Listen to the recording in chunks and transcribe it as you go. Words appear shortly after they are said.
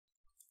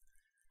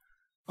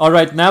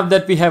Alright, now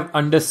that we have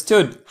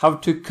understood how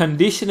to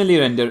conditionally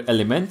render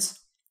elements,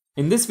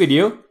 in this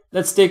video,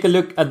 let's take a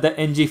look at the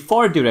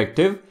ngFor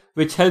directive,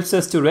 which helps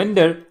us to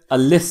render a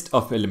list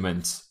of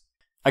elements.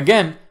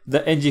 Again,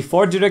 the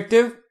ngFor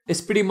directive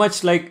is pretty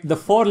much like the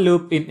for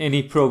loop in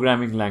any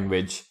programming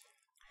language.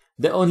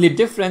 The only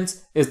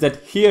difference is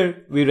that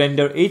here we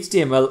render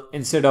HTML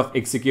instead of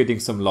executing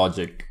some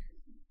logic.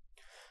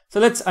 So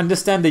let's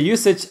understand the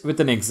usage with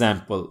an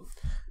example.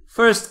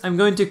 First, I'm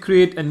going to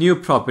create a new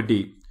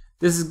property.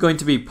 This is going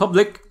to be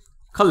public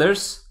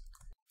colors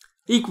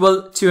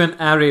equal to an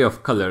array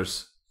of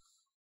colors: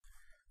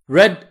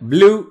 red,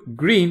 blue,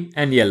 green,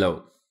 and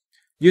yellow.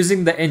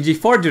 Using the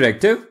ngFor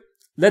directive,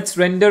 let's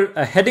render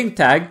a heading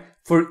tag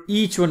for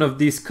each one of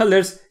these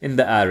colors in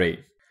the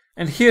array.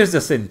 And here's the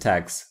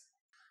syntax.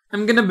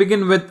 I'm gonna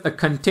begin with a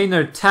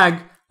container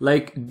tag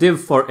like div,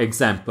 for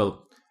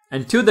example.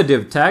 And to the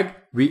div tag,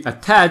 we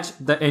attach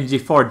the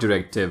ngFor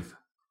directive.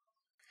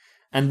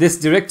 And this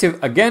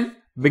directive again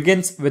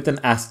begins with an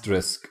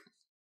asterisk.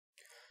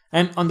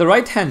 And on the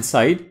right hand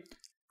side,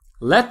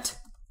 let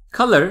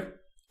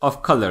color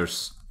of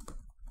colors.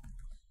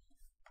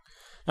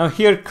 Now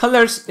here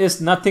colors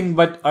is nothing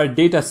but our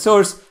data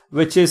source,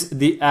 which is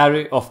the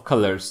array of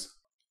colors.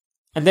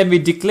 And then we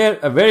declare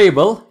a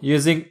variable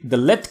using the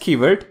let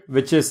keyword,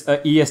 which is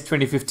a ES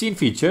 2015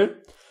 feature.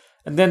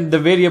 And then the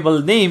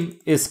variable name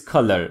is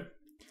color.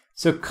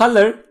 So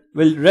color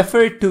will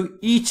refer to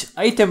each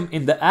item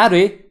in the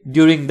array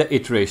during the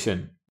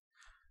iteration.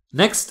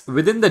 Next,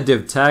 within the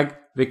div tag,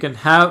 we can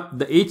have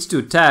the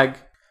h2 tag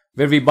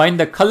where we bind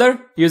the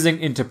color using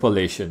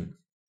interpolation.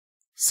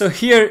 So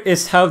here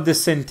is how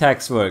this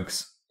syntax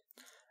works.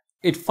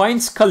 It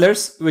finds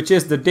colors, which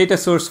is the data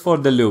source for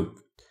the loop.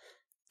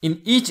 In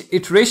each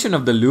iteration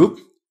of the loop,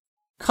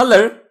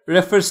 color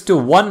refers to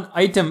one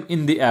item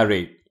in the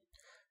array.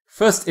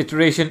 First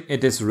iteration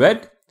it is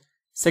red,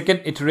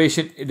 second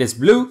iteration it is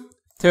blue,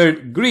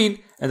 third green,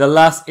 and the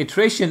last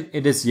iteration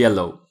it is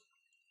yellow.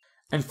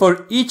 And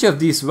for each of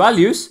these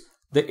values,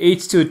 the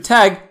h2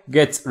 tag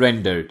gets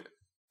rendered.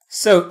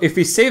 So if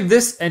we save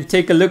this and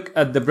take a look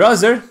at the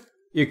browser,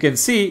 you can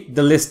see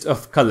the list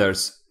of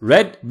colors: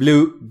 red,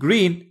 blue,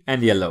 green,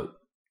 and yellow.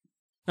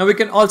 Now we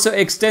can also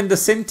extend the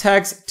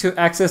syntax to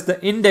access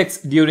the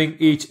index during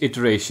each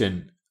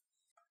iteration.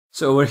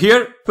 So over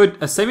here,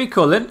 put a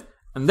semicolon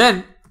and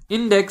then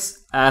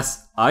index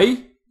as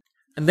I,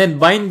 and then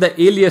bind the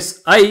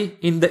alias I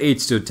in the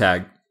h2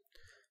 tag.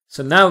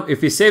 So now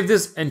if we save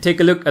this and take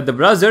a look at the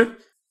browser,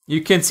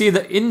 you can see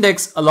the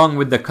index along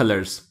with the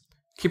colors.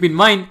 Keep in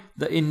mind,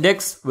 the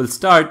index will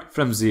start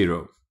from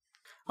 0.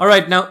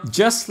 Alright, now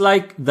just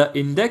like the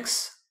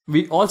index,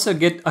 we also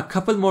get a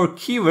couple more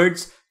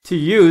keywords to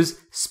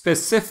use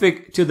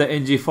specific to the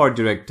ngFor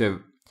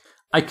directive.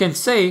 I can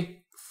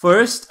say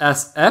first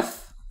as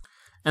f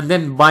and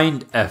then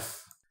bind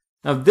f.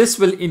 Now this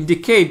will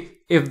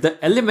indicate if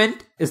the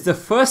element is the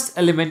first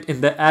element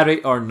in the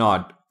array or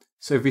not.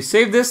 So if we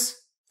save this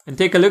and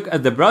take a look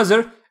at the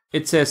browser,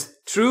 it says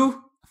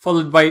true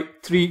followed by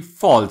 3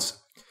 false.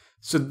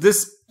 So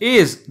this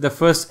is the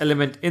first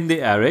element in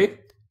the array,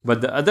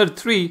 but the other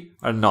 3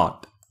 are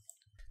not.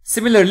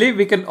 Similarly,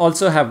 we can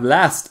also have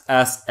last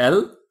as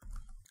L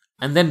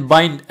and then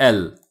bind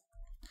L.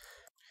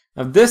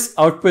 Now this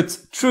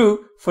outputs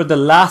true for the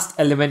last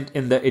element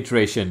in the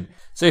iteration.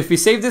 So if we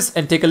save this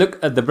and take a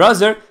look at the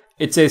browser,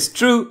 it says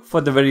true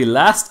for the very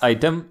last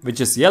item, which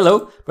is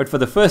yellow, but for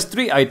the first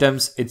 3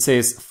 items, it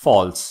says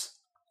false.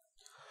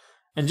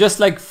 And just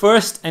like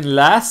first and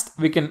last,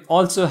 we can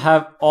also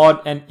have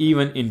odd and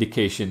even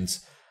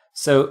indications.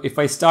 So if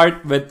I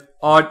start with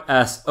odd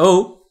as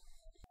O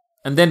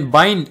and then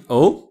bind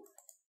O,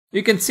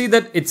 you can see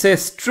that it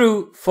says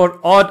true for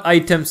odd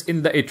items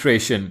in the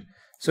iteration.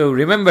 So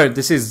remember,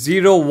 this is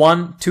 0,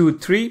 1, 2,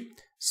 3.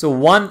 So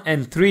 1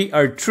 and 3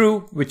 are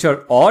true, which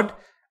are odd,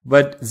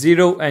 but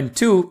 0 and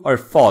 2 are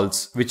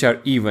false, which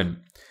are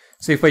even.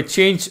 So if I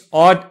change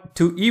odd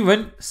to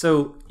even,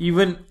 so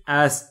even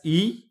as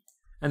E,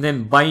 and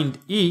then bind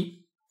E.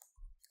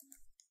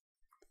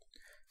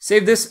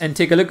 Save this and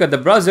take a look at the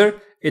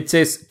browser. It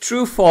says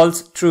true,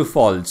 false, true,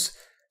 false.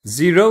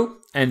 0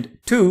 and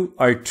 2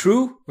 are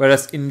true,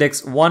 whereas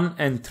index 1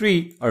 and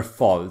 3 are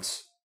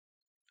false.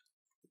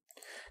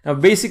 Now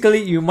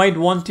basically you might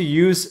want to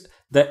use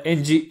the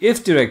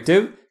ngIf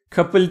directive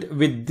coupled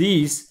with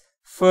these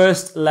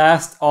first,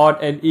 last,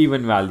 odd, and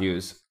even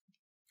values.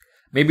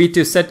 Maybe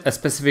to set a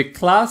specific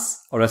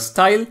class or a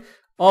style,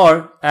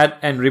 or add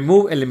and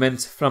remove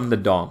elements from the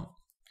DOM.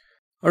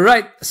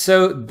 Alright,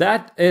 so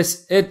that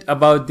is it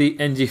about the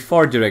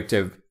ngFor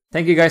directive.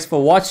 Thank you guys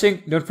for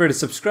watching. Don't forget to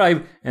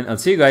subscribe, and I'll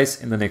see you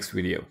guys in the next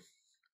video.